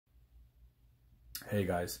Hey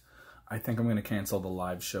guys, I think I'm going to cancel the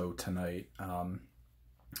live show tonight.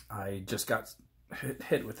 I just got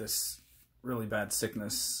hit with this really bad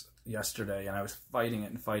sickness yesterday, and I was fighting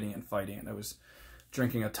it and fighting it and fighting it. I was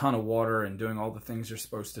drinking a ton of water and doing all the things you're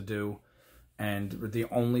supposed to do, and the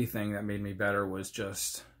only thing that made me better was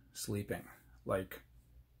just sleeping. Like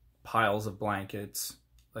piles of blankets,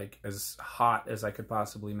 like as hot as I could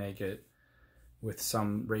possibly make it, with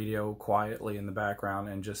some radio quietly in the background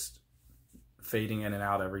and just fading in and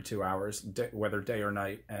out every 2 hours, whether day or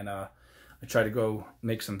night. And I tried to go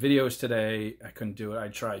make some videos today. I couldn't do it. I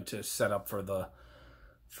tried to set up for the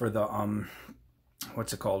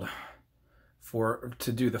what's it called,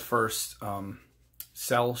 to do the first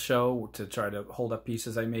sell show, to try to hold up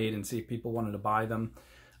pieces I made and see if people wanted to buy them.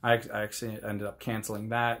 I actually ended up canceling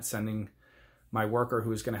that, sending my worker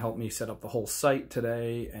who was going to help me set up the whole site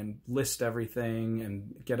today and list everything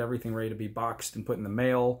and get everything ready to be boxed and put in the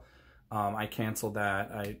mail. I canceled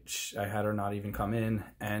that. I had her not even come in,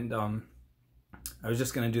 and I was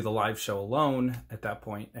just going to do the live show alone at that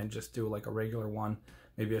point and just do like a regular one,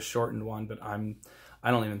 maybe a shortened one, but I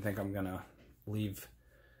don't even think I'm going to leave.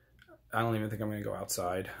 I don't even think I'm going to go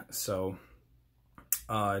outside. So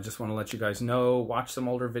I just want to let you guys know, watch some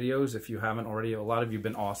older videos if you haven't already. A lot of you have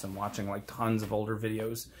been awesome watching like tons of older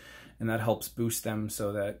videos, and that helps boost them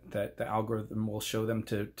so that the algorithm will show them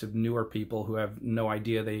to newer people who have no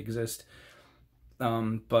idea they exist.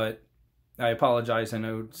 But I apologize. I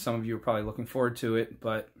know some of you are probably looking forward to it,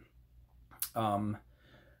 but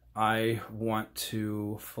I want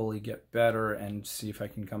to fully get better and see if I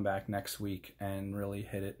can come back next week and really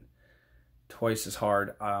hit it twice as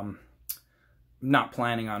hard. Not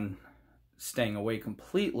planning on staying away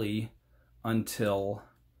completely until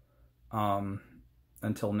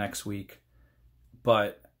next week,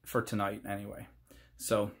 but for tonight anyway.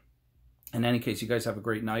 So in any case, you guys have a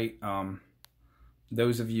great night.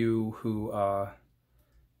 Those of you who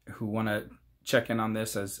want to check in on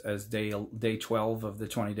this as day 12 of the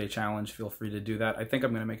 20-day challenge, feel free to do that. I think I'm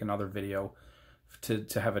going to make another video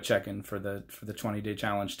to have a check-in for the 20-day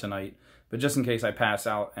challenge tonight. But just in case I pass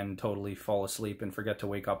out and totally fall asleep and forget to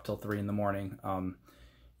wake up till 3 in the morning,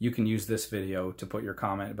 you can use this video to put your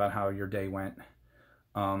comment about how your day went.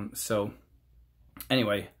 So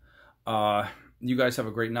anyway, you guys have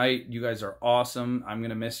a great night. You guys are awesome. I'm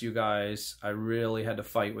going to miss you guys. I really had to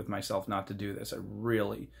fight with myself not to do this. I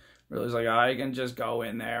really was like, I can just go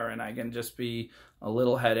in there and I can just be a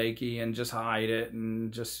little headachy and just hide it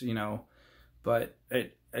and just, you know, but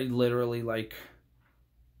it literally, like,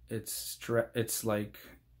 it's like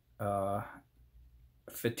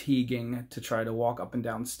fatiguing to try to walk up and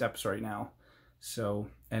down steps right now. So,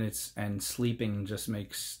 and sleeping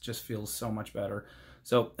just feels so much better.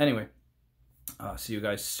 So anyway, see you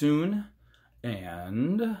guys soon,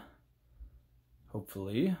 and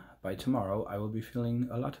hopefully by tomorrow I will be feeling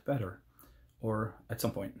a lot better, or at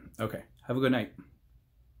some point. Okay, have a good night.